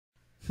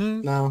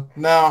No,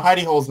 no,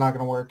 hidey hole's not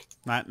gonna work.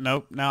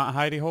 Nope, not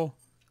hidey hole.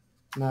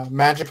 No,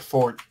 magic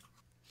fort.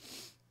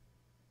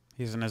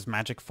 He's in his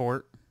magic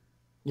fort.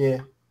 Yeah.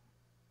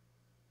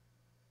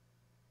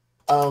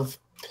 Of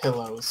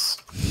pillows.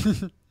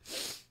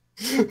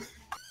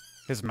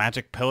 His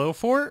magic pillow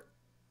fort?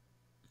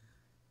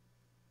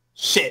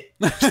 Shit.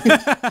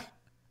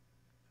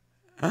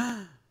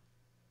 I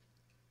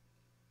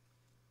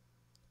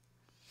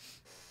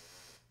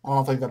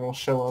don't think that'll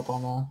show up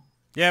on the...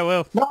 Yeah,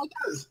 well. No, it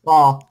does.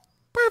 Oh.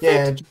 Perfect.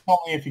 Yeah, just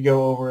only if you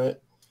go over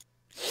it.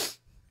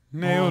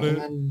 Nailed it.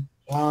 And then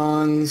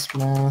John's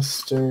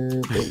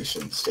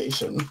masturbation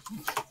station.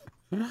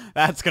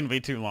 That's gonna be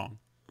too long.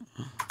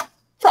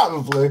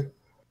 Probably.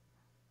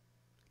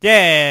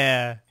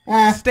 Yeah!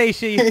 Eh,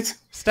 Stacy! it's-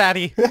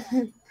 Statty!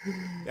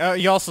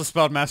 You also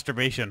spelled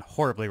masturbation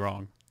horribly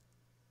wrong.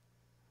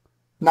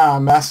 Nah,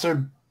 master...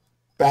 Not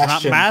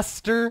Bastion.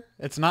 master?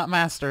 It's not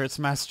master, it's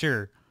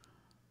master.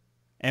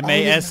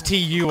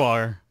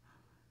 M-A-S-T-U-R.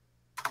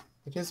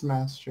 It is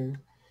master.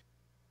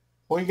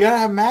 Well, you gotta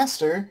have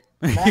master.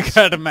 You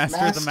gotta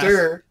master the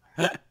master.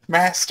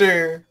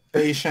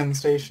 Masturbation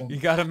station. You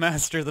gotta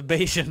master the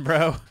Bastion,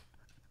 bro.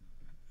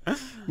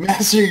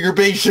 Master your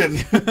Bastion.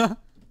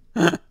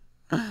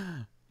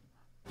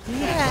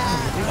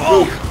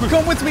 Oh,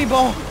 come with me,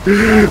 ball.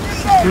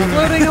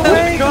 Floating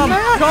away.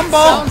 Come,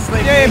 ball.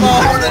 Yay,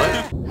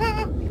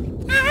 ball.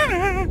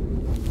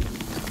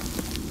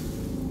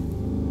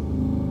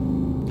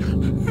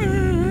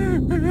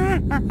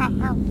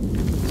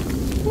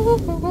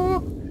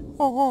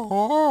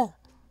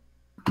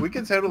 We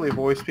can totally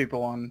voice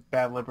people on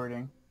Bad Lip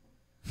Reading.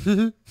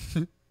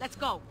 Let's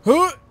go. I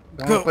want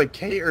to play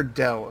Kate or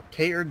Dell.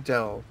 Kate or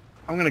Dell.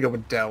 I'm gonna go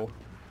with Dell.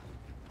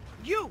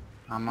 You.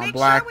 I'm a Make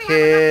black sure we have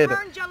kid. enough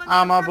burn gel in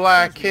I'm our a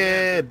black purses.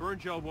 kid. Burn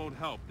gel won't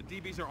help. The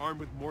DBs are armed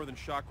with more than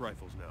shock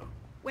rifles now.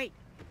 Wait.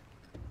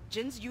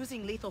 Jin's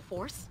using lethal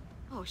force?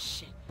 Oh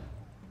shit.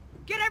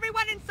 Get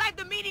everyone inside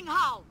the meeting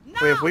hall. No.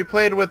 Wait, if we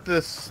played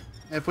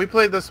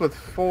this with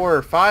 4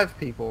 or 5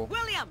 people,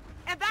 William,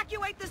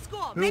 evacuate the school.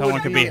 who Make Someone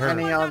would sure could be be her. no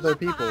any ones are other left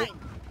people? behind.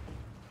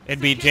 It'd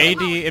be Secure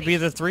JD, it'd be policy.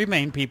 the 3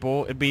 main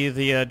people, it'd be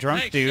the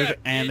drunk Nice dude, shot,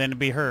 and kid. then it'd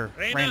be her,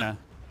 Reyna. Reyna.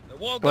 The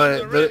wall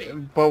guns are ready.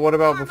 but what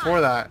about before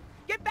that?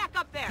 Get back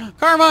up there.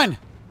 Carmine!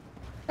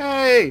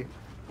 Hey,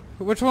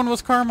 Which one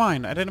was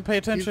Carmine? I didn't pay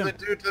he's the attention.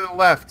 dude to the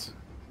left.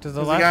 To the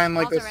There's a left? guy in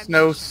like a Walls are empty.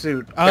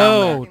 snowsuit.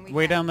 Oh, down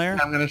way down there?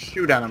 there. I'm gonna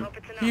shoot at him.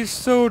 He's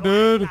so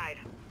dead.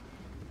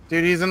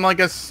 Dude, he's in like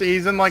a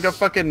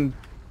fucking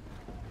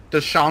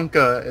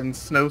Dashanka and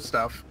snow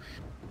stuff.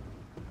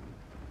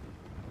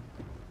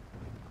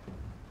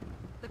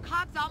 The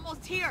cog's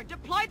almost here.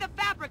 Deploy the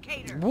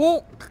fabricator.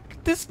 Whoa,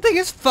 this thing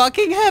is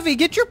fucking heavy.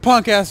 Get your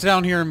punk ass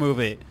down here and move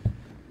it.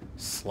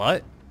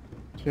 Slut.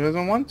 She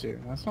doesn't want to.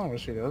 That's not what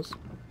she does.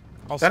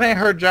 Also, That ain't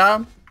her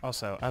job.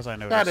 also, as I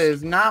noticed That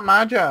is not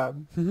my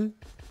job.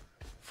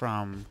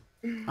 from...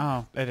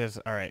 Oh, it is.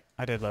 Alright,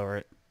 I did lower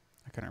it.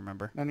 I couldn't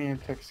remember. I need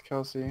to text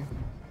Kelsey.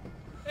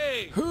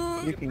 Hey,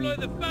 You deploy can...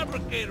 the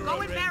fabricator Go and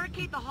already.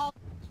 barricade the hall.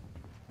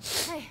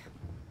 Hey,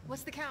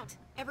 what's the count?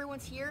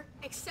 Everyone's here?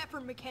 Except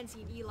for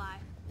Mackenzie and Eli.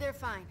 They're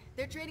fine.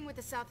 They're trading with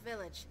the South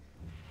Village.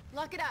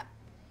 Lock it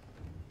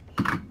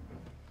up.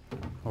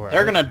 Where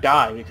They're are gonna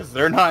die because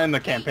they're not in the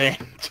campaign.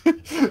 they?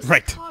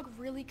 Right. Cog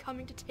really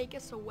coming to take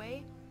us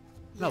away?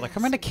 No, they're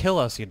coming to kill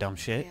us, you dumb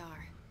They shit.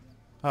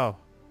 are. Oh,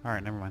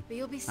 alright, never mind. But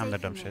you'll be safe I'm the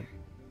in dumb there. shit.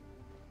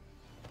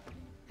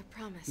 I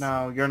promise.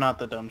 No, you're not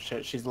the dumb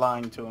shit. She's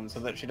lying to him so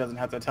that she doesn't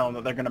have to tell him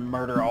that they're gonna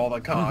murder all the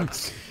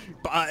cogs.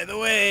 By the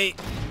way,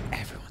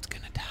 everyone's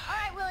gonna die.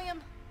 Alright,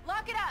 William.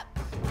 Lock it up.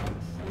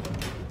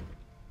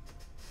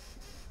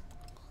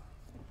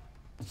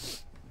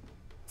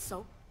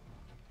 So,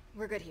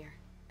 We're good here.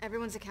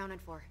 Everyone's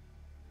accounted for.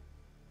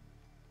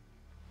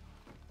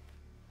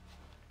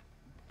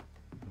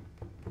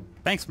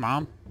 Thanks,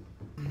 Mom.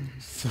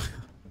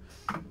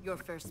 your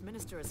first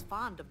minister is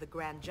fond of the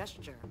grand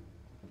gesture.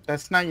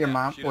 That's not your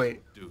mom. She doesn't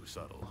Wait, do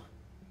subtle.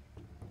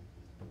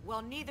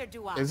 Well, neither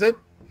do I. is it?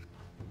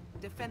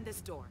 Defend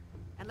this door.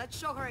 And let's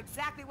show her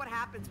exactly what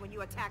happens when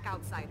you attack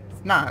outsiders.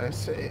 Nah,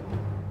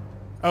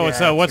 Oh, it's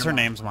Yeah, what's it's your her mom.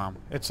 name's mom?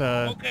 It's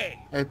Okay,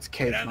 it's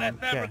get Kate's on that mom.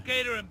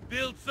 fabricator and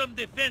build some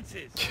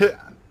defenses.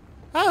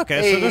 Oh,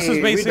 okay, Hey, so this is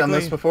basically we've done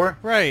this before.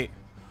 right.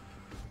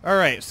 All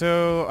right,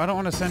 so I don't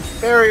want to send.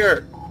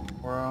 Barrier.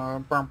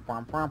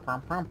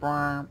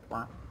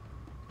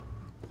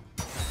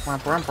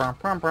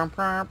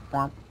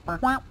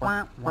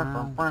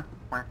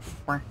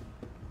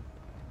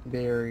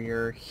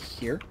 Barrier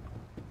here.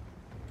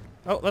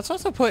 Oh, let's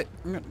also put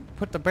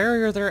the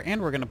barrier there,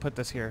 and we're gonna put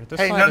this here. This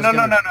Hey, side no, is no, no,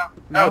 gonna- no, no.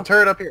 No? No,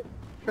 turret up here.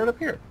 Turret up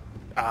here.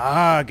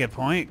 Ah, good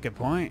point. Good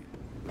point.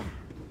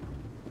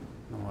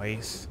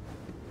 Nice.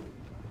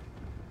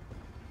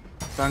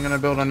 So I'm gonna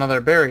build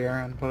another barrier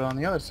and put it on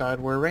the other side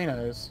where Reyna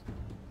is.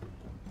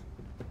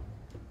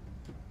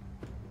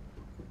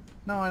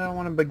 No, I don't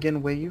want to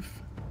begin wave.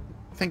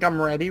 Think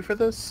I'm ready for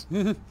this?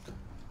 I've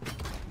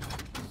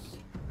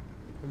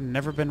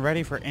never been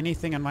ready for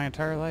anything in my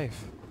entire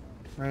life.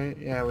 Right?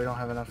 Yeah, we don't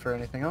have enough for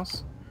anything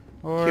else.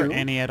 Or Q?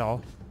 any at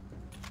all.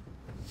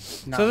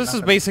 No, So this is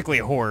nothing. basically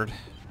Horde.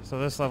 So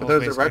this level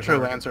There's is a basically retro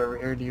Horde. lancer over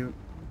here. Do you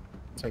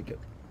take it?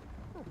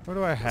 What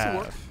do I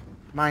have?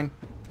 Mine.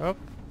 Oh,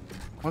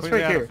 What's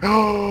completely right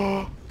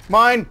out here?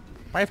 Mine.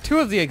 I have 2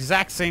 of the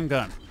exact same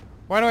gun.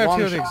 Why do I have Long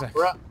 2 of the shot, exact?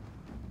 bruh.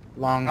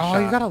 Long Oh, shot.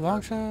 you got a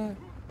long shot.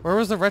 Where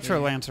was the retro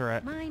lancer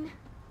at? Mine.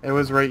 It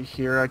was right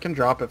here. I can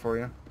drop it for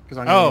you because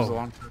I'm Oh. gonna use a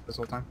long shot this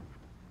whole time.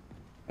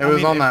 It I was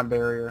mean, on if- that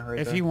barrier right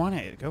If there. you want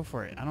it, go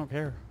for it. I don't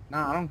care. No,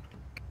 I don't.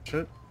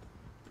 Shit.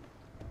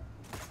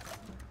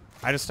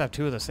 I just have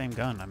 2 of the same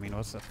gun. I mean,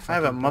 what's the? I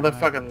have a fucking point of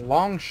that? motherfucking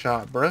long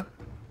shot, bruh.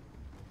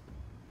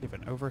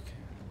 Even over.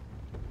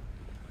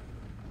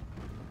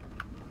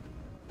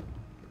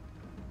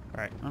 All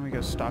right, let me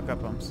go stock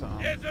up on some.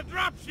 There's a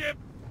dropship.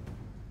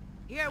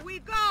 Here we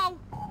go.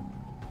 I'm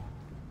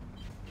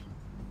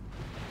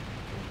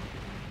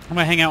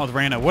gonna hang out with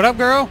Rana. What up,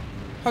 girl?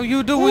 How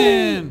you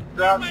doing?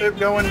 Dropship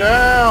going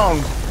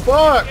down.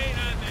 Fuck. Ain't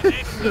I'm an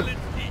excellent teacher.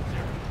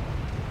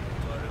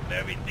 Taught him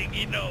everything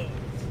he knows.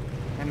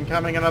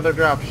 Incoming another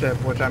dropship,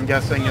 which I'm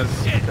guessing is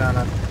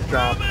gonna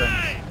drop things.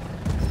 Mine!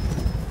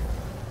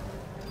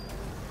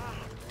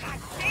 God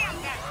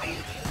damn that thing.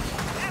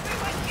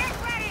 Everyone get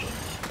ready.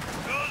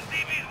 Those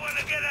DBs want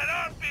to get at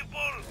our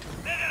people.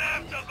 They're gonna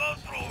have to go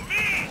through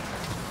me.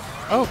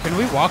 Oh, can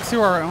we walk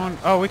through our own?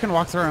 Oh, we can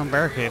walk through our own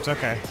barricades.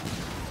 Okay.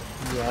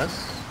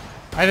 Yes.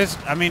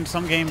 I mean,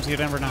 some games you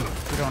never know.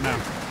 You don't know.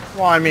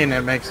 Well, I mean,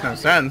 it makes no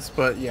sense,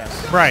 but yes.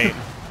 Right.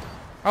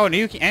 Oh, and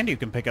you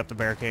can pick up the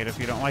barricade if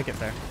you don't like it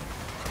there.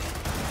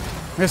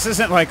 This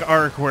isn't like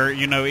Ark where,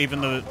 you know,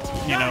 even the,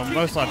 you know,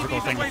 most logical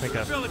thing to pick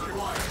up.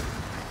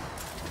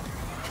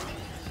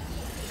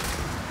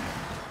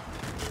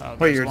 Oh, Wait,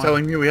 there's you're one.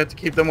 telling me we have to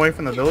keep them away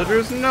from the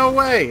villagers? No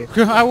way!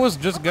 I was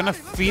just gonna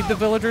feed the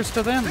villagers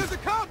to them. There's a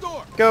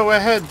condor! Go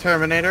ahead,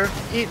 Terminator.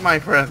 Eat my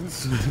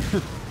friends.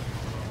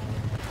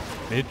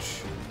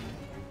 Bitch.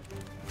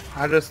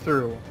 I just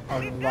threw a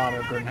lot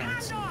of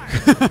grenades.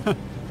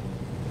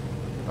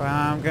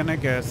 I'm gonna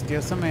go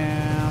steal some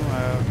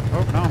ammo.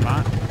 Oh, no, I'm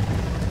not.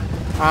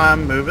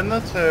 I'm moving the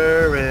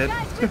turret.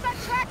 Guys, we've got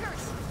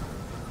trackers.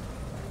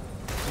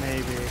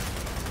 Maybe.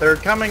 They're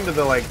coming to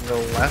the, like, the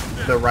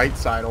left, the right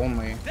side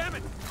only. Damn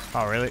it!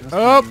 Oh, really?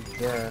 Oh!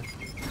 Yeah.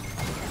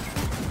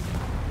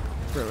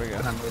 There we go.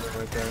 And I'm moving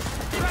right there.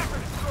 Tracker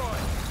destroyed!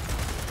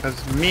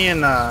 Because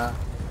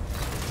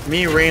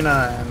me,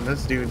 Reyna, and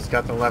this dude's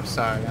got the left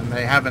side, and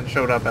they haven't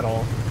showed up at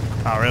all.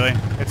 Oh, really?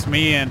 It's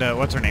me and,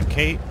 what's her name?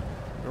 Kate?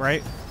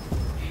 Right?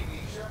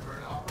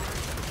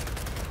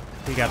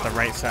 He got the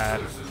right side.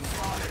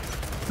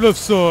 Left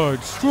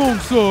side! Strong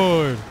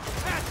side!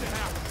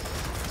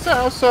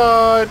 South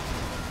side!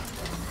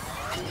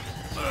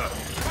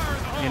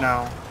 You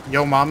know,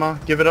 yo mama,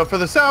 give it up for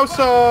the south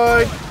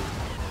side!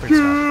 Pretty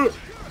soft.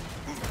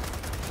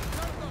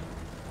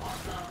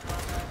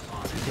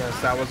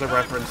 Yes, that was a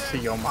reference to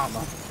yo mama.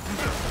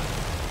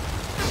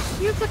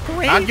 He's a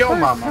great Not yo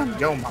mama,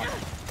 yo mama.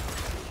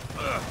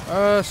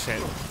 Oh,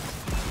 shit.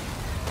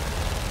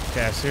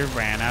 Guess you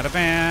ran out of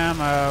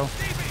ammo.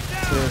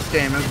 This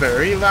game is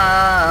very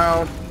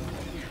loud.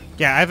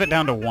 Yeah, I have it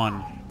down to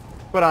 1.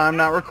 But I'm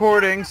not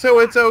recording, so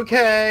it's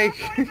okay.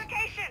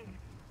 Fortifications.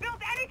 Build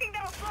anything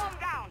that'll slow them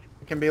down.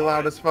 It can be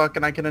loud as fuck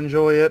and I can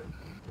enjoy it.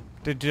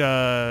 Did,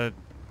 are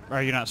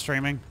you not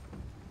streaming?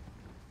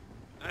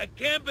 I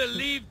can't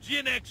believe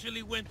Jin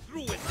actually went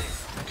through with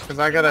this. Because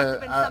I It must have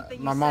been gotta, something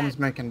you my mom's said.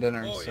 making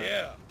dinner, Oh so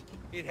yeah.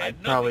 It had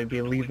I'd probably nothing be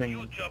to do with leaving.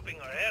 you jumping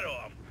her head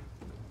off.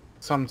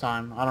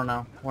 sometime. I don't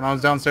know. When I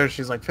was downstairs,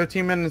 she's like,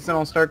 15 minutes and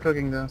I'll start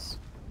cooking this.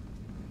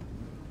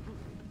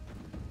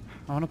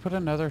 I want to put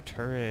another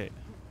turret.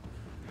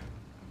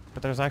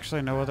 But there's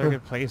actually no other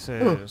good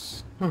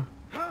places.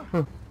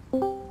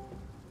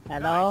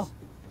 Hello?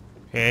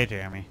 Hey,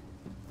 Jeremy.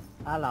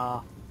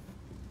 Hello.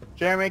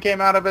 Jeremy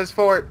came out of his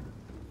fort.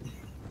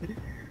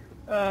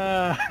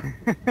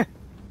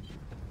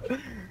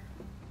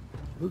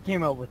 Who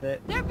came up with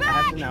it? They're I have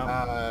to back!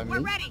 know. We're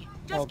Me? ready.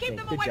 Just Okay, keep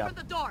them good away job. from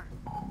the door.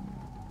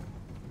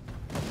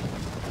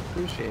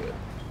 Appreciate it.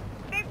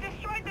 They've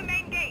destroyed the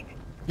main gate.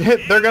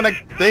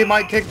 They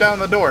might kick down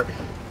the door.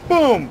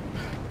 Boom!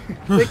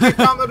 They kicked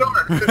down the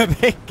door.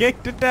 They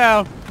kicked it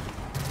down.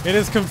 It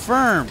is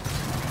confirmed.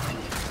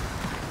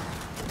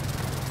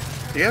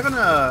 Do you have an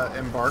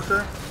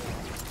embarker?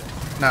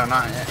 No,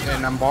 not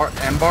an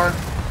embar.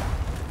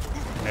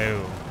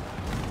 No.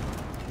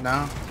 No.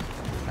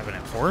 I have an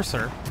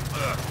enforcer.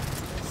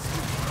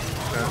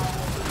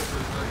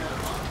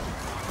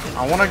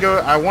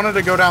 I wanted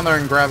to go down there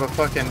and grab a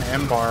fucking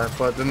embar,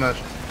 but then the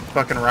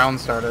fucking round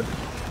started.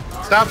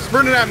 Stop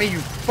sprinting at me, you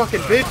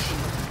fucking bitch!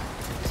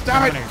 How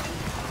Stop it! many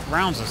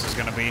rounds this is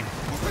gonna be?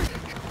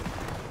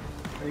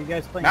 Are you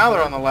guys playing? Now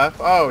they're on the left.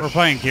 Oh, We're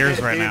playing shit,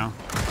 Gears right dude. now.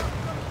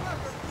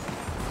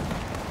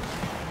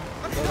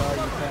 What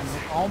are you playing?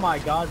 Oh my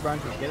god,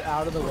 Brunches, get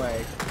out of the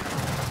way.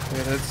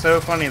 Dude, it's so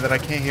funny that I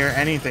can't hear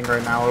anything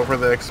right now over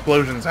the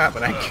explosions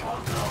happening.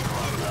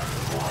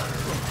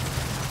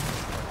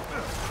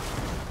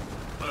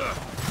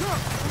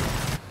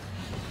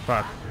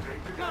 Fuck.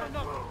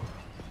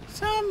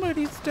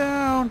 Somebody's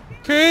down.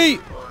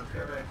 Kate!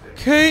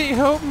 Kate,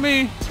 help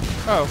me!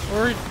 Oh,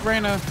 or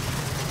Reyna.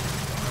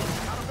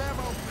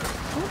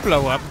 Don't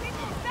blow up.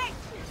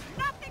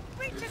 Nothing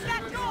reaches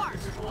that door.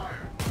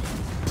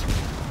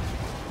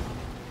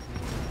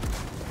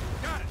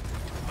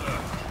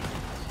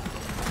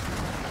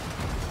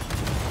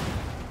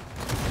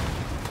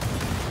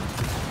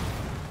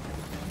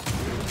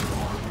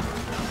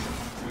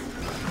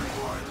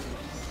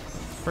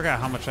 Forgot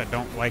how much I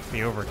don't like the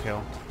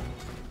overkill.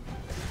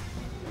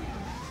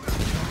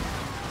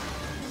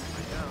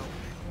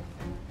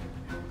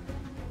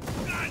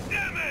 God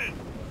damn it!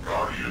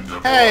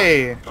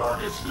 Hey!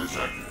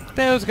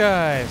 Those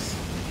guys.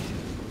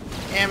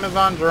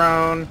 Amazon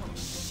drone.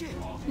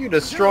 You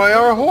destroy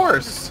our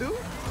horse.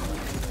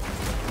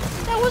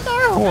 That was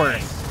our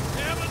horse.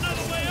 They have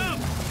another way up!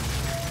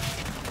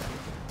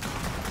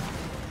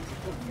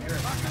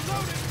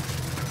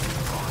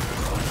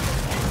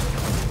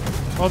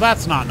 Well,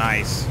 that's not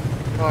nice.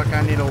 Fuck,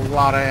 I need a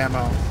lot of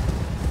ammo.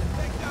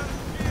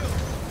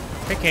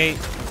 Hey, Kate.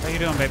 How you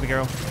doing, baby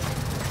girl?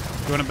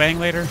 You want to bang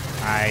later?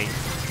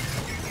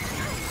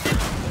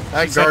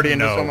 That She said Guardian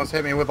no. just almost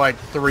hit me with like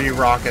 3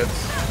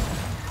 rockets.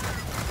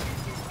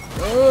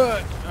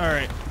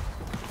 Alright.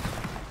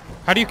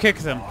 How do you kick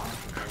them?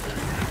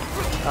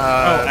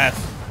 Oh,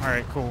 F.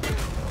 Alright, cool.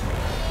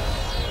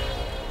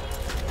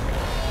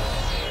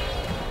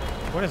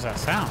 What is that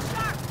sound?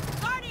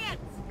 Guardians!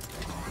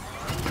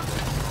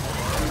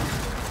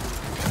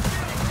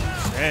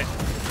 Shit.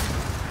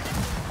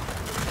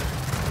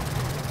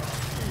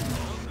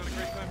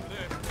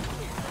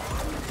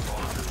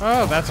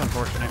 Oh, that's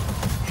unfortunate.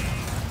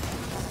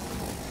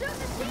 Shoot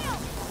the shield!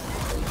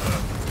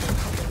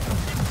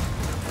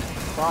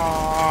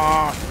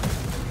 Ah.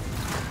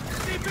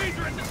 DBs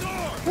are at the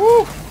door!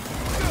 Woo!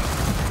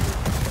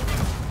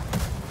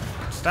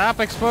 Stop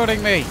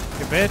exploding me,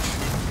 you bitch.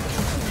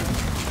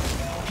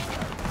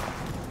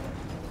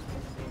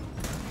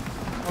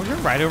 Oh, you're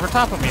right over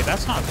top of me.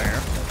 That's not fair.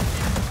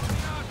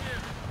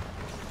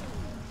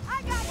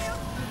 I got you!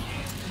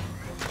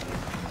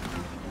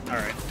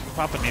 Alright,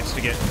 Papa needs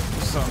to get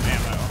some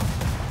ammo.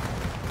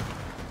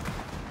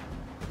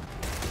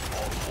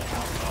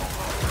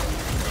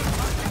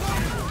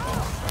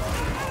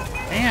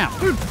 Damn.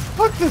 Dude,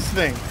 fuck this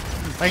thing.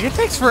 Like, it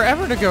takes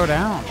forever to go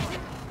down.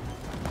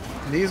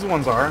 These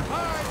ones are.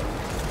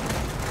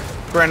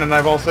 Brandon,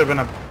 I've also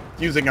been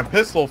using a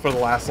pistol for the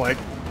last, like,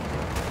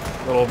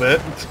 little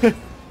bit.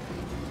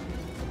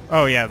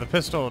 Oh, yeah, the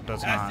pistol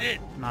does That's it.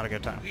 not a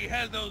good time. We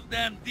held those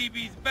damn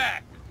DBs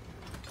back.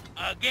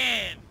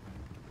 Again.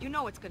 You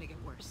know it's gonna get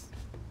worse.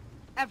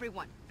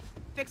 Everyone,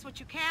 fix what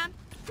you can,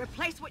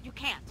 replace what you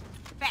can't.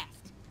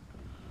 Fast.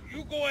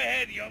 You go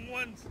ahead, young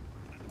ones.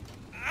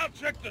 I'll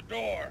check the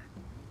door.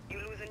 You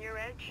losing your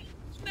edge?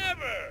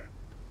 Never.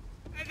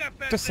 I got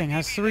past This the thing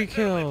has DBs 3 at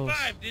level kills.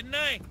 5, didn't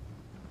I?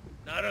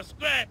 Not a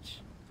scratch.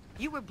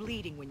 You were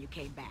bleeding when you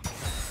came back.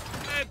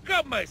 I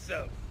cut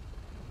myself.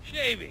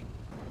 Shaving.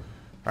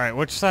 Alright,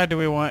 which side do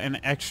we want an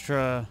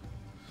extra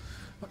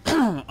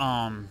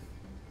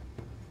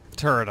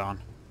turret on?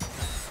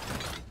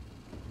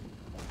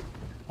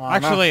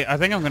 Actually, I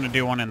think I'm gonna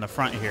do one in the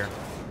front here.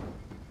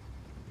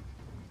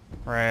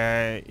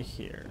 Right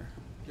here.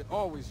 You can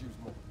always use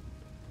more.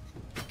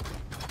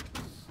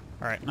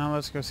 Alright, now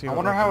let's go see I what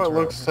wonder how it weapons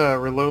are looks over to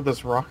reload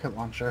this rocket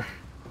launcher. here.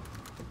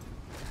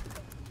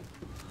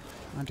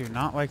 I do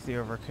not like the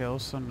overkill,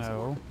 so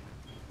no.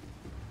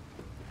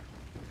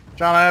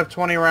 John, I have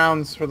 20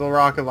 rounds for the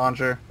rocket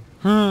launcher.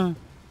 Not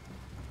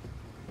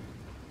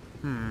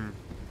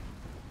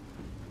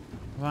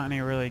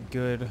any really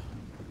good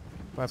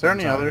weapons Is there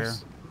any out others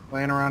here.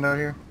 laying around out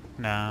here?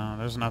 No,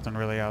 there's nothing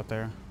really out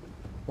there.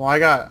 Well, I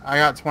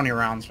got 20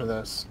 rounds for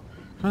this.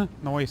 Huh,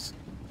 noise.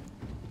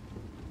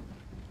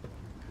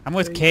 I'm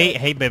with Kate.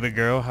 Hey, baby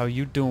girl, how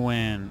you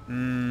doing?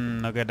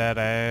 Look at that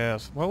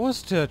ass. What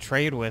was to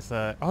trade with?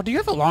 Oh, do you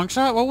have a long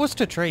shot? What was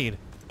to trade?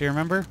 Do you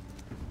remember?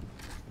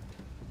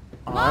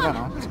 Oh, I don't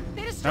know.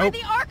 They destroyed Nope.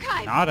 the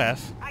archive! Not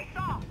F. I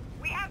saw.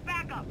 We have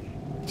backup.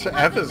 So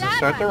F is to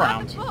start the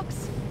round. The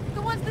books.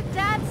 The ones that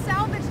Dad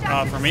salvaged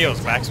after For the me, it was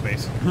siege.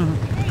 backspace.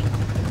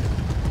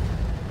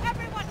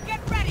 Everyone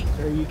get ready!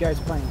 So are you guys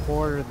playing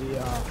Horde or the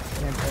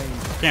campaign?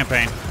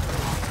 Campaign.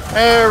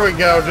 There we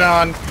go,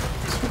 John.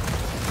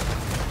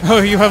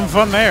 Oh, you having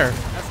fun there?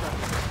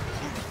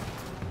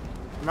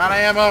 I'm out of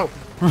ammo.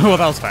 Well,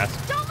 that was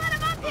fast. Don't let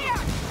him up here!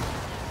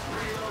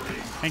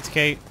 Thanks,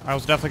 Kate. I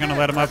was definitely going to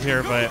let him up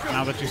here, but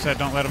now that you said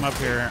don't let him up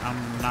here,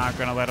 I'm not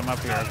going to let him up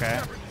here,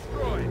 okay?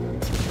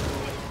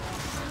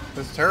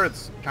 This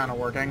turret's kind of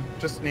working.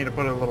 Just need to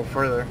put it a little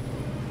further.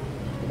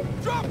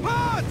 Drop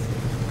pods!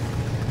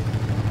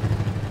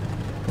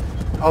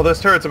 Oh, this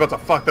turret's about to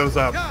fuck those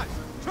up. Guys,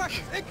 trackers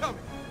incoming!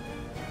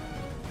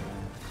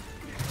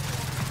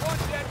 Watch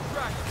that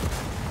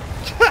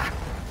tracker.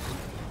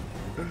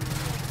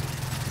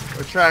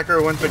 The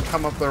tracker went to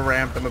come up the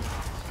ramp and the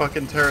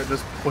fucking turret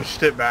just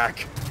pushed it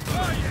back.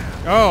 Oh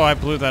yeah! Oh, I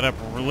blew that up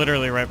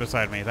literally right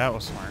beside me. That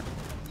was smart.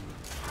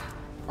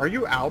 Are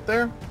you out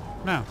there?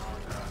 No.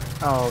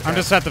 Oh, okay. I'm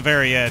just at the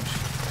very edge.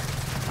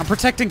 I'm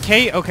protecting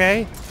Kate,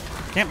 okay?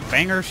 Can't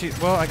bang her.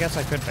 Well, I guess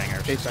I could bang her.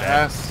 She's Kate's dead.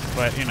 ass.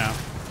 But, you know.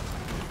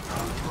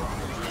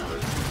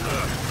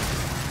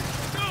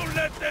 Don't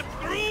let them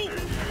through!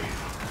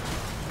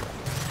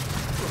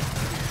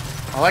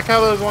 I like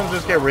how those ones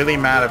just get really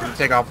mad if you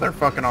take off their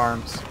fucking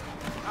arms.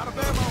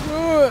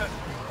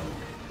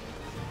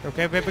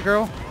 Okay, baby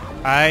girl?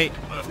 I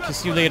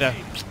kiss you later.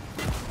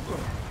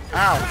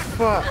 Ow,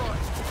 fuck.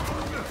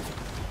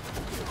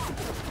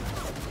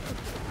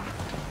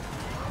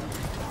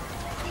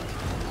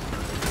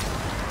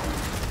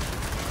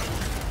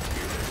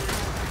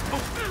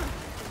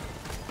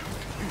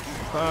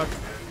 Fuck.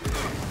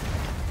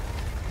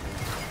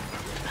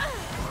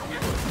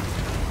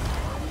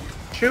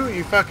 Shoot,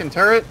 you fucking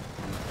turret.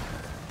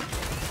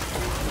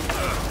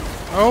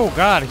 Oh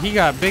god, he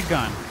got big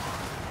gun.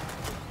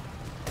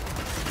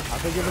 How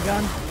big of a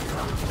gun?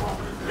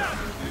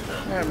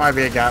 Yeah, it might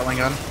be a Gatling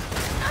gun.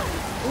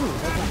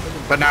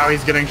 But now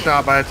he's getting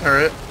shot by a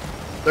turret.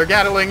 They're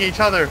Gatling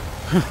each other.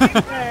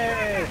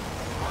 Hey!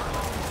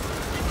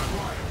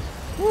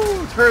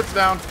 Woo, turret's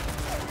down.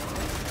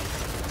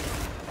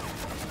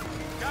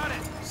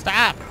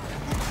 Stop!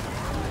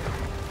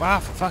 Wow,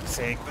 for fuck's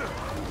sake.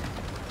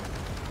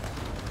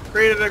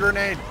 Created a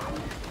grenade.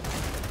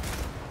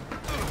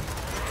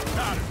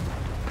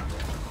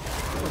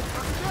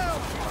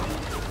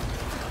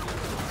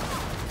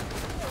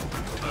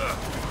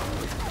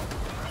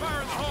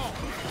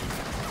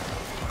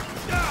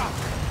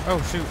 Oh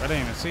shoot, I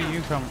didn't even see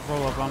you come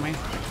roll up on me.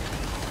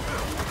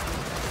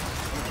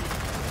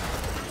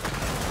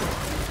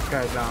 This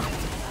guy's down.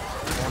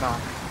 Hold on.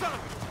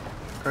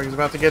 Craig's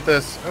about to get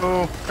this.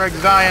 Oh,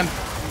 Craig's dying.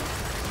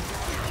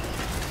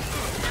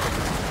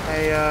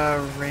 Hey,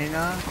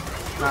 Reyna?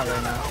 Not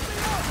Reyna.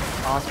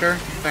 Oscar?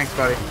 Thanks,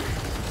 buddy.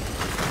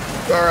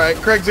 Alright,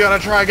 Craig's got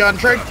a tri-gun.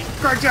 Craig's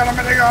got a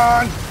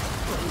minigun!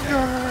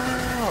 Yeah!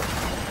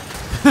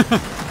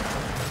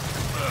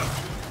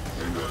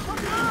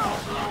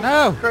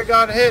 No! Craig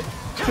got hit.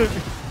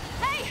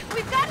 Hey,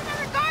 we've got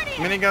another Guardian!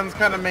 Miniguns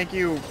kind of make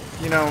you,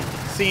 you know,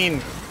 seen.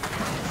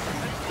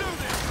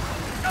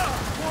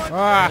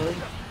 Ah!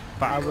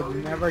 I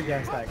would never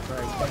guess that,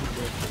 Craig. Thank you.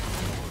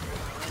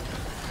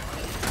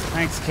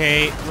 Thanks,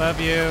 Kate. Love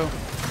you.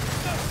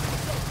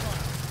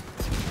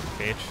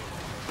 Bitch.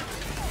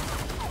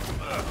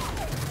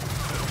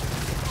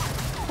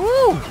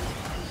 Woo!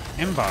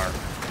 Imbar.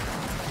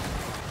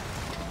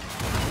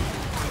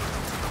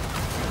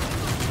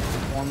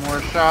 One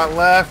more shot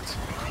left.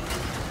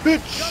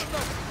 Bitch!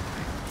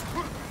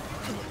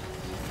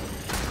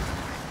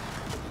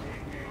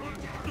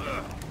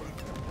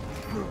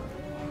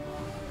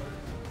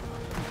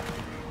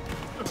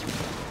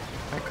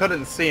 I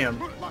couldn't see him,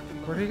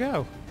 Where'd he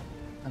go?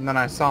 and then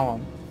I saw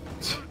him.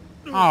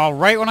 Oh,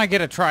 right when I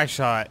get a try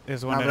shot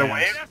is when it Another ends.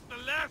 wave? That's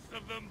the last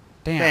of them.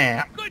 Damn.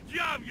 Damn. Good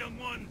job, young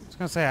ones. I was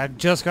gonna say, I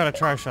just got a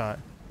try shot.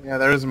 Yeah,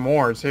 there's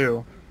more,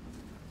 too.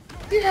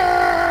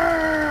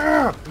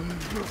 Yeah!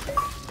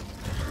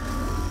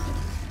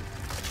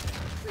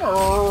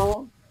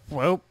 Oh.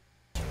 Whoop.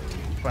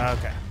 Well,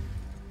 okay.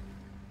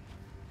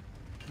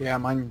 Yeah,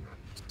 mine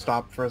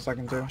stopped for a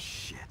second, too. Oh,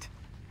 shit.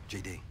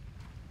 JD,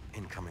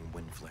 incoming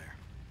wind flare.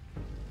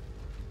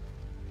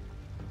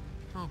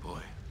 Oh boy.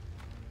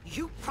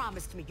 You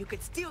promised me you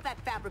could steal that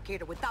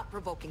fabricator without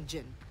provoking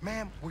Jin.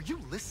 Ma'am, were you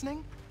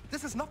listening?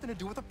 This has nothing to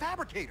do with a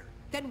fabricator.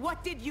 Then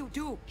what did you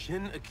do?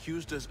 Jin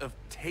accused us of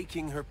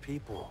taking her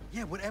people.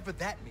 Yeah, whatever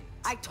that means.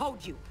 I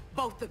told you,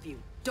 both of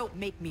you, don't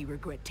make me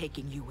regret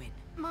taking you in.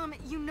 Mom,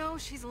 you know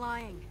she's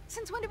lying.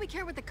 Since when do we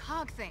care what the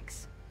COG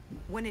thinks?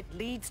 When it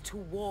leads to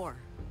war.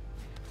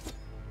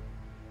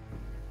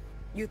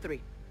 You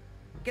three,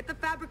 get the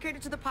fabricator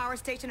to the power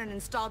station and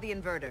install the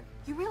inverter.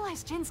 You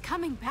realize Jin's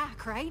coming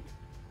back, right?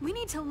 We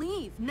need to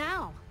leave,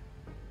 now.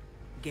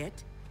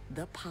 Get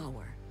the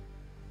power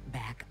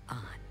back on.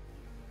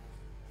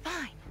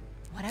 Fine.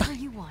 Whatever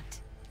you want.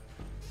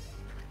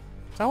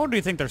 So how old do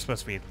you think they're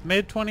supposed to be?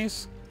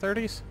 Mid-20s?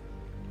 30s?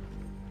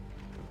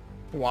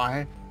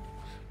 Why?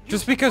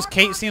 Just because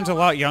Kate seems a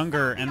lot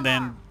younger and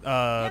then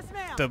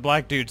the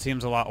black dude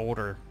seems a lot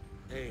older.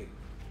 Hey,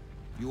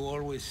 you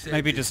always said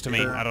Maybe this just to me,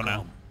 day I don't know.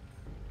 come.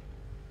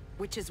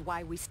 Which is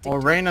why we stick Well,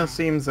 to Reyna the plan.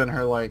 seems in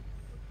her, like,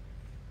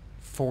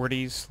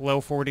 40s, low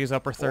 40s,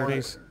 upper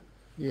 30s.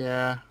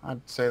 yeah,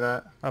 I'd say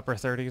that. Upper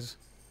 30s.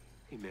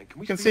 Hey man, can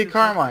we You can figure see this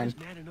out? Carmine. It's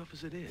mad enough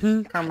as it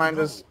is. Carmine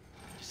is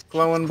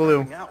glowing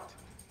blue. Out.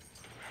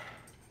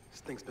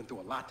 This thing's been through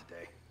a lot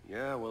today.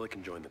 Yeah, well, it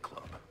can join the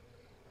club.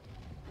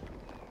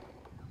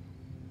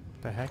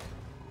 The heck?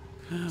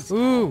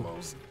 Ooh!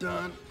 Almost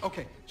done.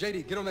 Okay,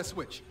 JD, get on that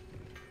switch.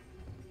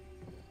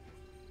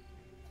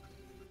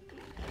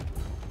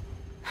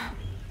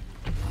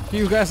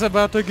 You guys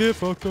about to get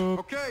fucked up.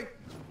 Okay,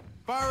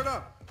 fire it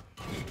up.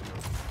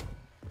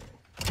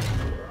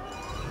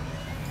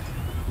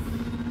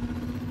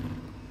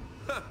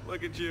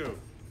 Look at you.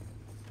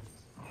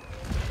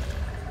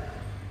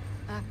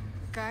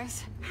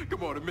 Guys?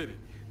 Come on, admit it.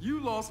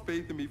 You lost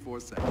faith in me for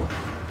a second.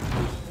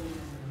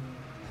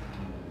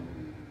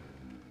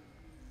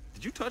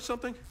 Did you touch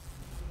something?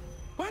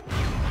 What?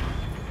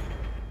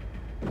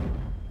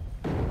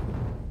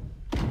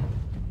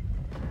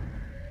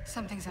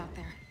 Something's out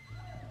there.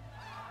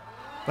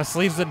 Let's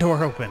leave the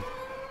door open.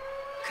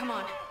 Come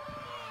on.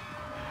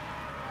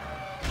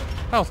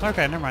 Oh,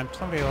 okay, never mind.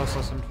 Somebody else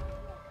listened.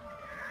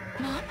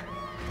 Mom?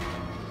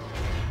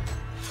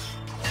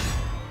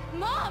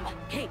 Mom!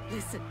 Hey,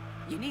 listen.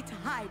 You need to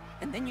hide,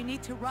 and then you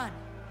need to run.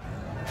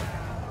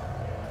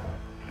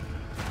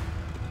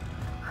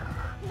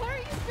 What are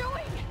you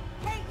doing?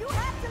 Hey, you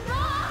have to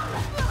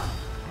run!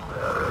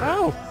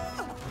 Oh!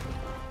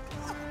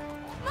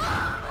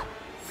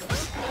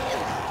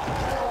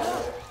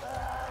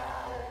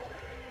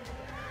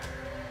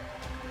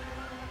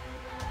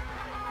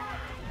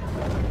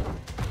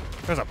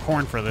 There's a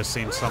porn for this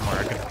scene somewhere,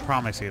 I can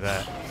promise you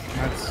that.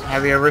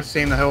 Have you ever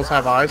seen The Hills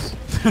Have Eyes?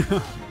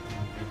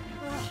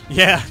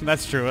 Yeah,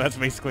 that's true. That's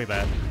basically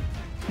that.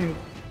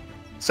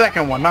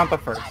 Second one, not the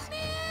first.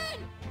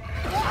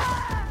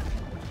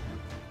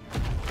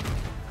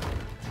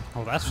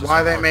 Oh, that's just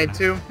Why they made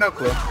two? No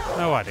clue.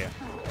 no idea.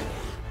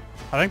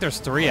 I think there's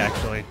 3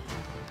 actually.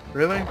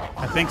 Really?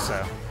 I think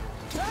so.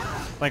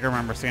 Like I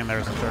remember seeing there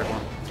was a 3rd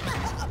one.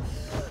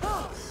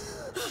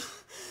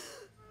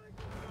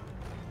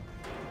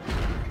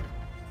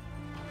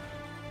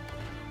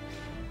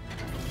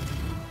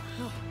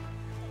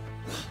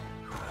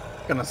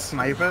 Gonna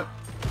snipe it?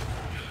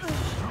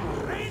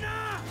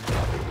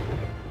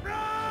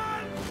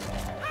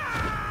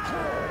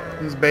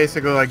 It's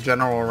basically like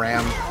General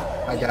Ram,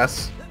 I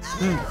guess.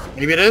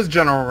 Maybe it is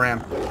General Ram.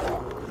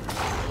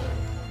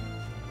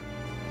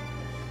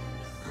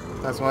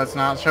 That's why it's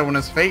not showing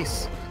his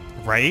face.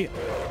 Right?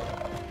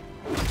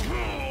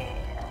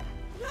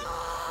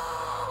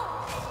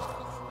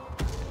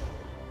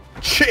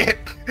 Shit!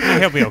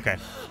 He'll be okay.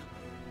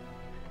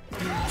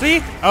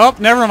 See? Oh,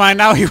 never mind.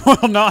 Now he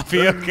will not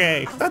be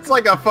okay. That's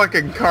like a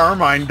fucking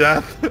Carmine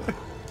death.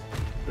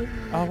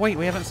 Oh, wait.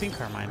 We haven't seen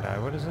Carmine die.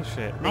 What is this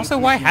shit? Also,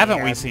 why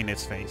haven't we seen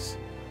his face?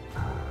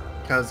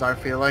 Because I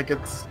feel like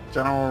it's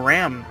General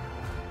Ram.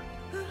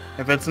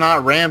 If it's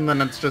not Ram,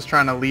 then it's just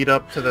trying to lead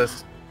up to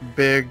this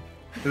big...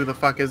 Who the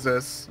fuck is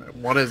this?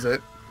 What is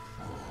it?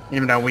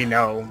 Even though we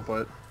know,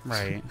 but...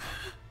 Right.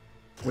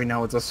 We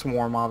know it's a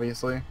swarm,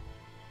 obviously.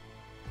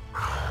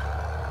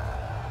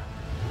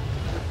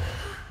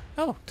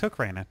 Oh, took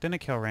Reyna. Didn't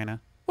kill Reyna.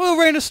 Well,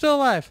 Reyna's still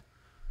alive.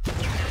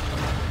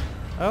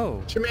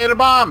 Oh. She made a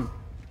bomb!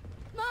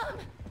 Mom!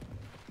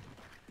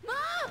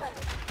 Mom!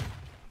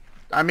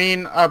 I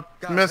mean, a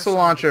missile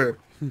launcher.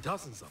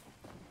 Dozens of them.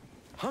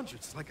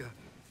 Hundreds, like a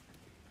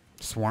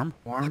Swarm?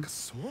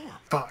 swarm.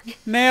 Fuck.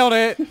 Nailed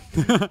it!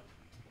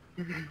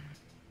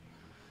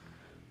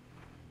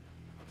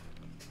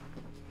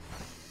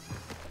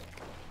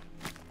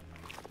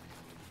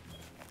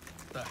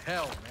 The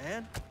hell,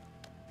 man?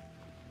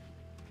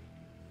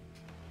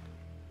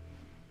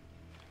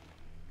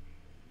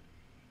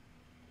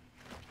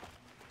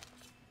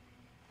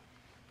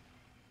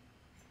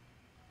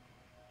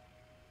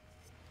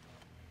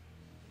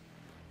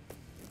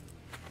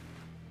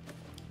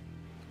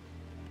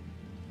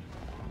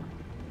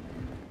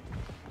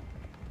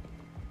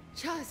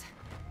 Chaz!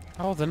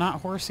 Oh, the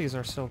not horsies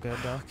are still good,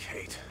 though.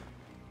 Kate,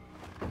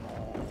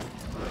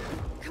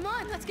 Come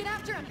on, let's get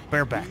after him!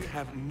 Bareback. we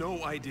have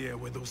no idea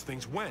where those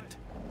things went.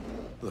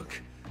 Look,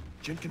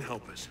 Jin can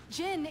help us.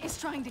 Jin is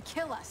trying to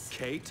kill us.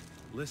 Kate,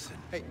 listen.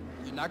 Hey,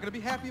 you're not gonna be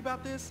happy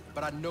about this,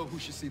 but I know who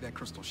should see that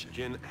crystal shit.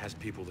 Jin has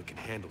people that can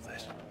handle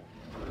this.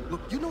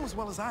 Look, you know as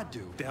well as I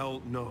do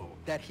They'll know.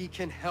 that he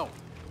can help.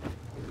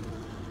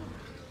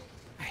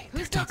 Hey, Who's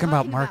they're still talking about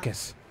talking about?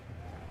 Marcus.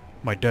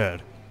 My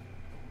dad.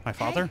 My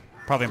father?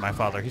 Probably my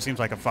father. He seems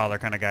like a father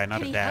kind of guy, not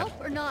Can a he dad.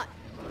 help or not?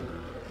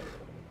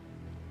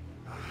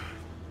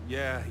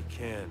 Yeah, he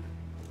can.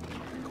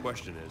 The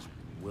question is,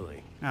 will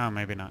he? Oh,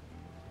 maybe not.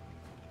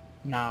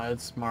 No,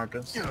 it's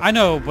Marcus. I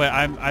know, but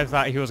I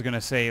thought he was going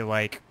to say,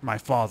 like, my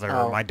father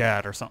or Oh. my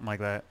dad or something like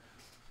that.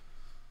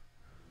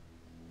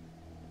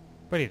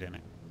 But he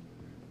didn't.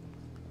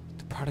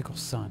 The prodigal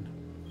son.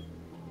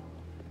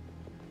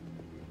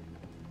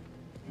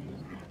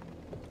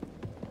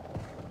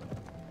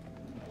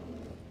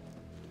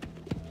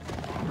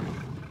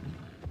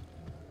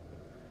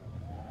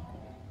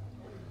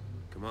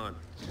 Come on.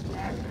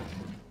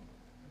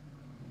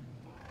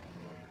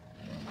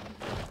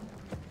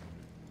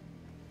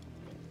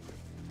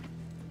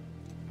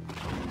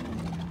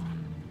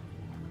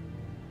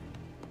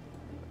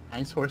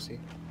 Nice horsey.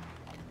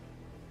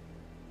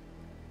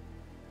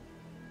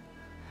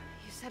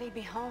 You said he'd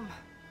be home.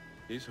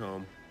 He's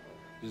home.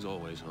 He's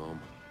always home.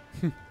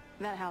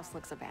 That house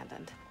looks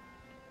abandoned.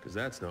 Because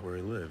that's not where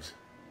he lives.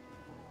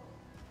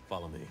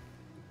 Follow me.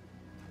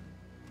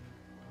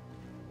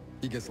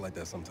 He gets like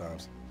that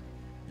sometimes.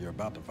 You're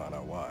about to find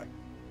out why.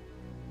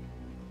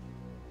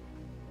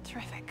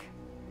 Terrific.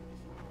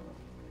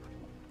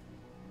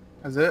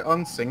 Is it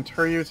unsynced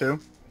for you too?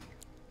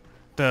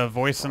 The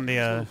voice in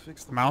the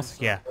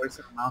mouth? Yeah. Voice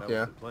in the mouth, That yeah.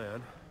 was the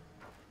plan.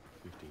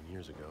 15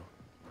 years ago.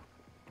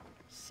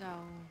 So,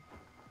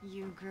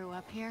 you grew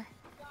up here?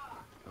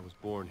 I was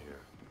born here.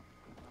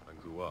 I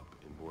grew up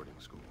in boarding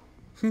school.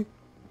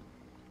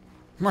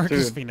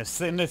 Marcus Dude. Phoenix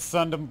sending his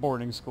son to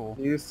boarding school.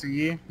 Do you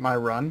see my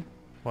run?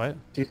 What?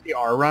 Do you see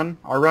our run?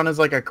 Our run is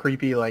like a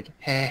creepy, like,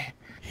 hey,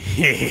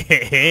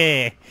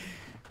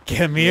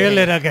 Come here,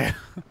 little girl.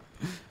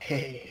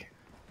 hey.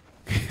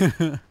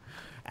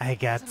 I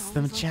got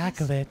some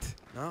chocolate.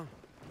 No,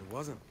 it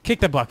wasn't. Kick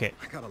the bucket.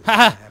 I got a lot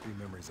Haha. of happy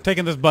memories of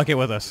Taking this bucket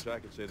with us.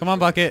 Come on,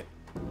 bucket.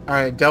 All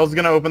right, Dell's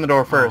gonna open the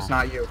door first, Oh.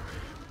 not you.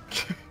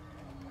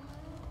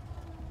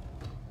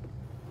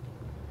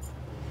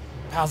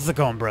 How's it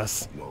going,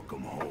 Bruce?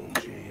 Welcome home,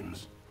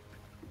 James.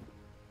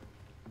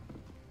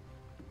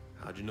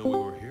 How'd you know we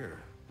were here?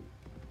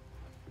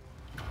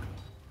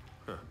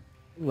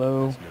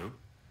 Hello. That's new.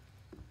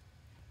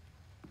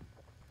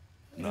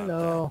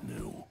 Hello.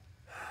 New.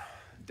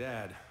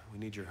 Dad, we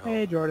need your help.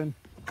 Hey, Jordan.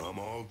 I'm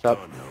all Sup?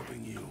 done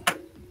helping you.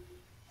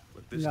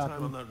 But this Nothing.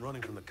 time I'm not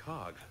running from the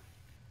cog.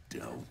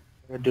 Del, I'm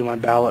gonna do my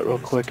ballot real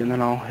quick, and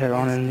then I'll head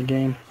on in the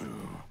game.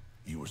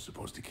 you were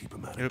supposed to keep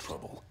him out Oops. of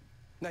trouble.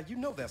 Now, you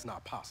know that's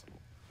not possible.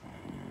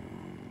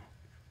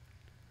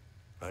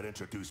 I'd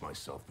introduce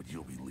myself, but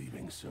you'll be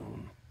leaving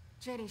soon.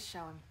 JD, show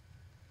him.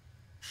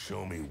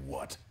 Show me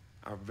what?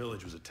 Our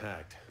village was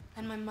attacked.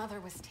 And my mother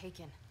was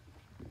taken.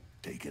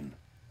 Taken.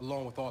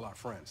 Along with all our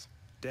friends.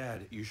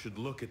 Dad, you should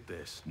look at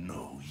this.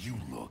 No, you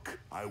look.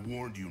 I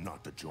warned you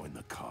not to join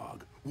the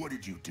cog. What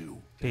did you do?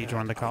 He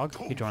joined the cog? I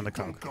told He joined you the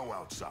cog. Don't go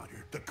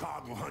outsider. The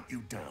cog will hunt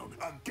you down.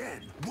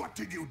 Again. What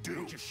did you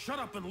do? Just shut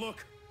up and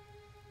look.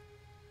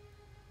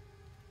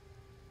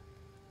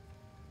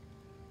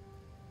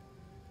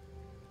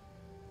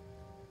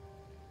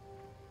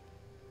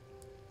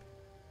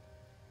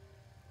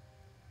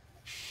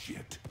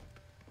 Shit.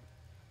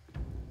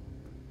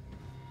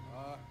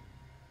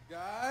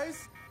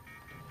 Guys?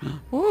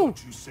 Woo!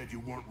 You said you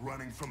weren't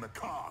running from the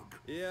cog.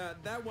 Yeah,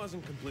 that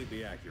wasn't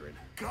completely accurate.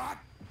 God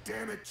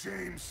damn it,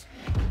 James.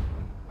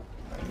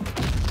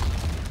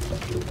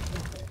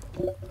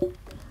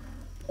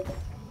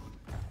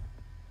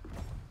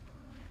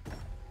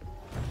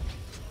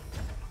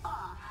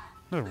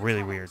 That was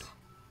really weird.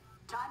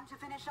 Time to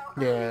finish our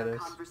Yeah, earlier it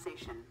is.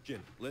 conversation.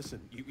 Jin,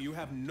 listen, you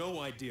have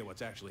no idea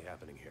what's actually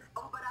happening here.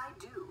 Oh, but I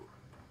do.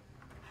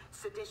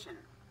 Sedition.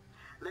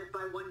 Led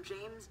by one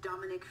James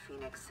Dominic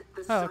Phoenix,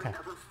 the son okay.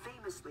 of a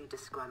famously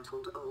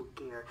disgruntled old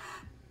gear.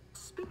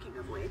 Speaking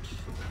of which,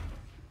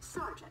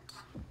 Sergeant,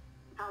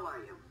 how are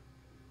you?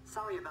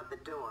 Sorry about the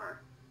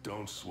door.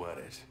 Don't sweat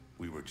it.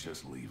 We were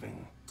just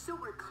leaving. So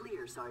we're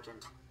clear,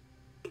 Sergeant.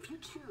 If you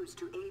choose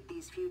to aid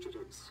these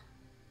fugitives,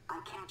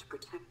 I can't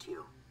protect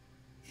you.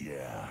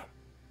 Yeah,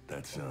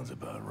 that sounds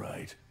about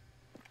right.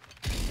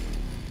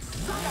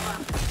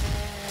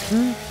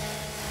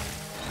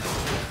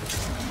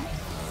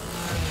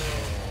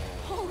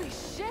 Holy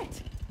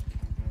shit!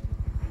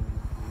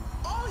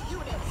 All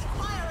units,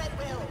 fire at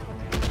will!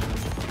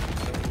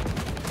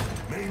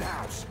 Main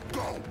house,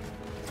 go!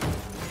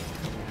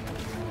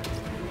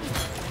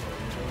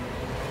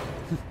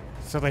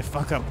 So they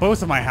fuck up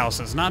both of my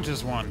houses, not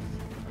just one.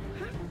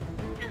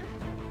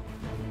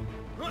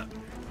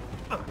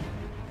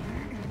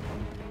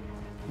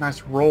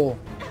 Nice roll.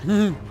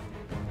 Nice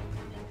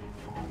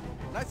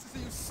to see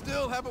you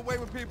still have a way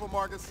with people,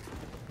 Marcus.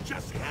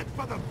 Just head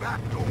for the back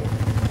door.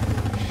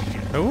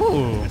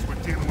 Ooh. Guess we're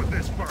dealing with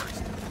this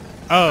first.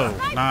 Oh,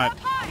 not.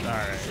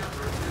 Alright.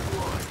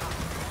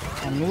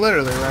 I'm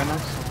literally right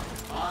next to him.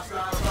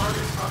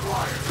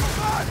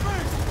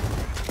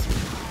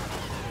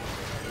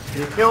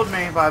 You killed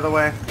me, by the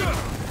way.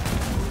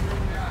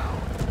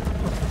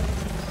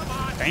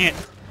 Dang it.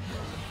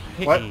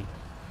 Hit What? E.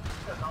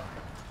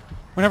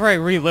 Whenever I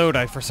reload,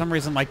 I for some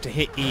reason like to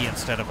hit E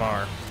instead of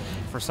R.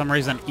 For some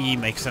reason, E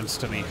makes sense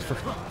to me.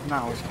 No,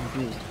 I was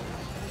confused.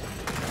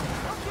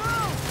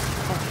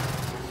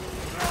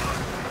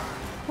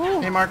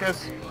 Hey,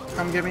 Marcus.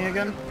 Come get me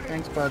again?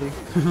 Thanks, buddy.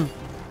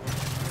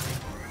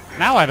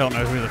 Now I don't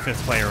know who the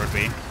fifth player would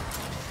be.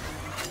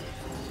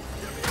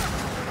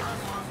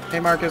 Hey,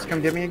 Marcus.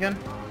 Come get me again?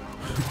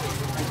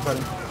 Thanks,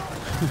 buddy.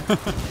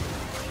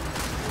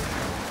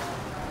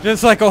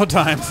 Just like old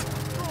times.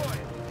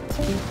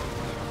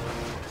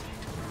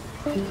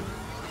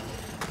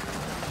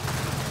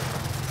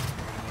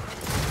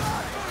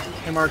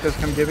 Hey, Marcus.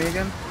 Come get me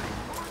again?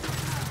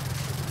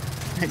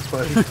 Thanks,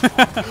 buddy.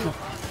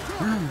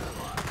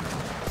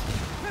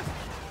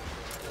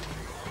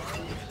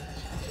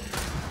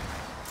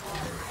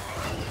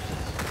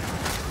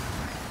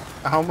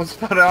 I almost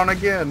fell down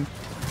again.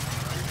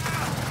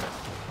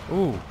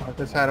 Ooh,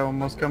 Marcus had to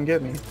almost come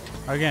get me.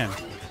 again.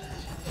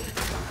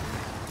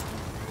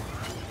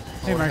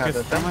 Hey Lord have Marcus,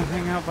 it. I'm gonna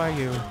hang out by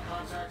you.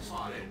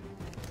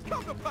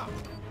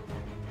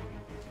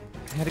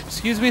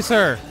 Excuse me,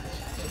 sir.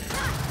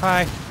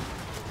 Hi.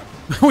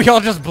 We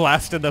all just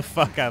blasted the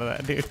fuck out of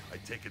that dude. I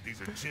take it these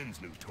are Jin's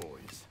new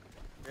toys.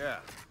 Yeah,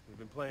 we've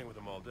been playing with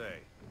them all day.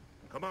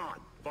 Come on,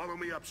 follow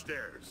me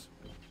upstairs.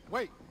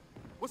 Wait,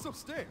 what's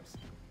upstairs?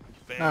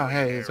 Oh,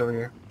 hey, he's over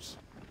here.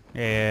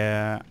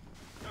 Yeah.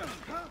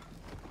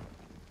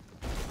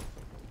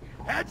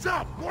 Heads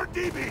up, more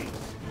DBs!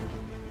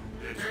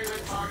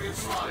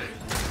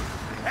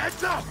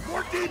 Heads up!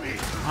 More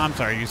DBs! I'm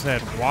sorry, you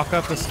said walk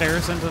up the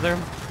stairs into there?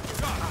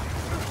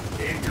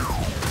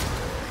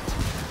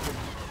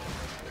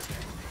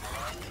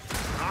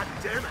 God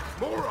damn it!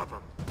 More of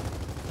them!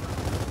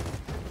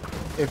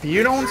 If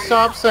you don't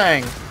stop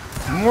saying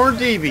more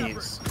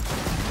DBs,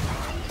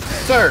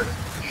 sir.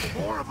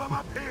 More of them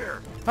up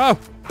here! Oh!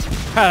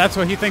 That's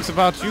what he thinks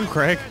about you,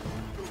 Craig.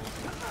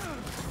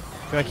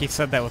 I feel like he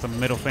said that with a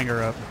middle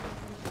finger up.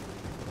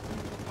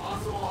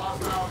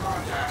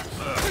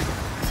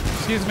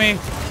 Excuse me. I'm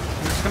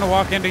just gonna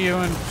walk into you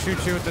and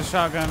shoot you with the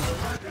shotgun.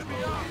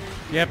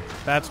 Yep,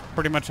 that's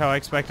pretty much how I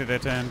expected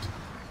it to end.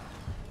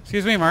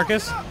 Excuse me,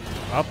 Marcus.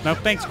 Oh, no,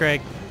 thanks,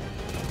 Craig.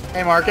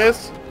 Hey,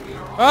 Marcus.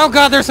 Oh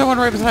god, there's someone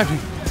right beside me.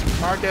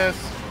 Marcus.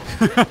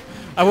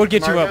 I would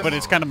get you up, Marcus? but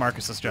it's kind of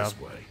Marcus's job.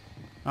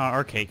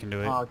 Or Kate can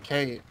do it. Oh,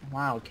 Kate.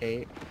 Wow,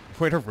 Kate.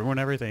 Way to ruin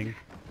everything.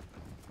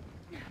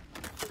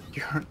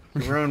 You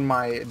ruined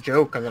my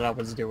joke that I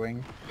was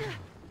doing.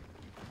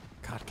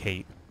 God,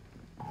 Kate.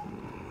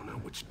 Now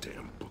which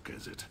damn book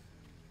is it?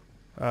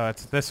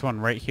 It's this one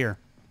right here.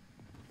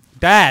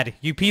 Dad,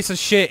 you piece of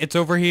shit, it's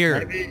over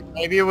here.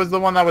 Maybe it was the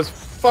one that was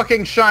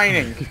fucking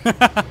shining.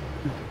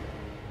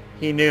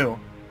 He knew.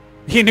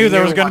 He knew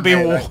there was going to be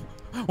one day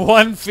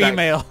one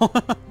female.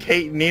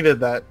 Kate needed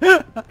that.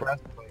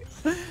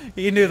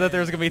 He knew that there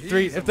was going to be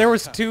three. If there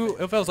was two,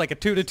 if it was like a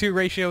 2-to-2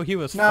 ratio, he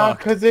was No, fucked.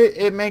 because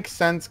it makes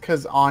sense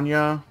because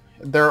Anya,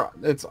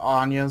 it's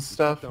Anya's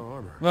stuff.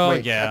 Well,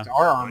 Wait, yeah. that's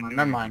our armor.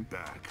 Never mind.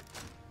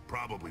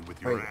 Probably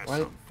with your Wait, ass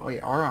what? on fire. Wait,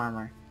 our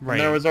armor. Right.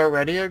 And there was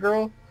already a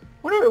girl?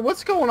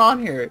 What's going on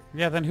here?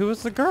 Yeah, then who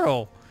was the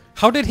girl?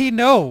 How did he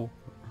know?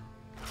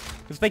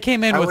 If they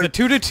came in with a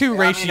 2-to-2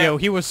 ratio,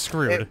 he was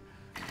screwed.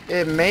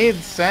 It made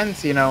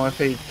sense, you know, if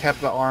he kept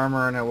the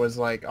armor and it was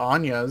like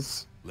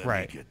Anya's. Let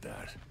Right. me get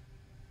that.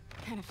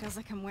 Kind of feels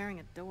like I'm wearing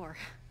a door.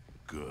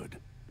 Good.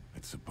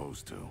 It's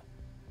supposed to.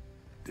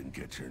 Didn't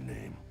get your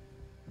name.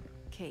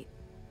 Kate.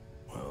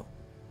 Well,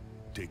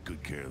 take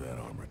good care of that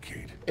armor,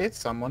 Kate. It's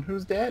someone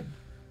who's dead.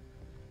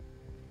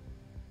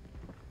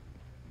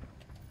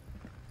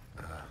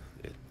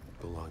 It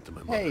belonged to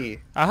my mother. Hey,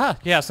 Aha,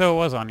 yeah, so it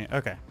was on you.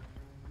 Okay.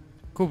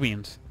 Cool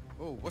beans.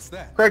 Oh, what's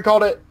that? Craig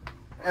called it,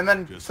 and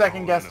then Just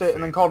second guessed calling it, a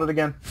and then called it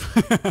again.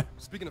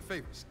 Speaking of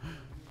favors,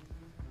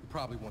 you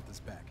probably want this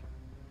back.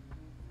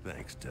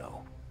 Thanks,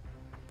 Del.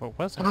 What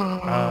was it?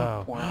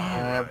 Oh. Wah,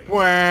 Time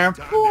wah,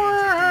 to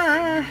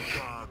wah. introduce the new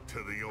cog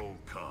to the old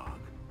cog.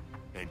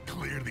 And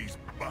clear these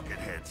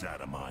bucketheads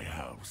out of my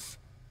house.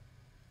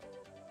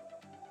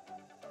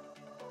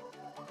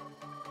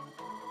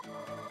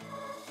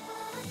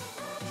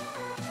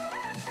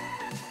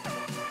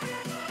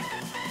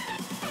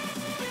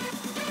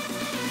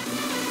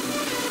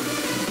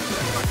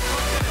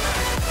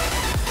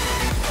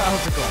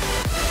 How's it going?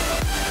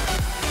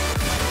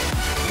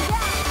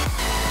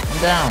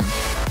 I'm down.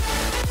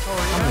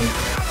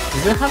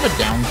 Does it have a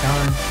down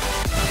counter?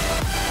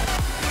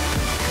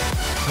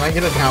 Can I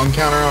get a down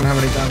counter on how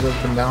many times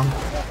I've been down?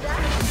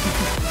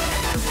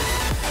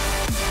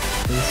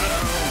 Please.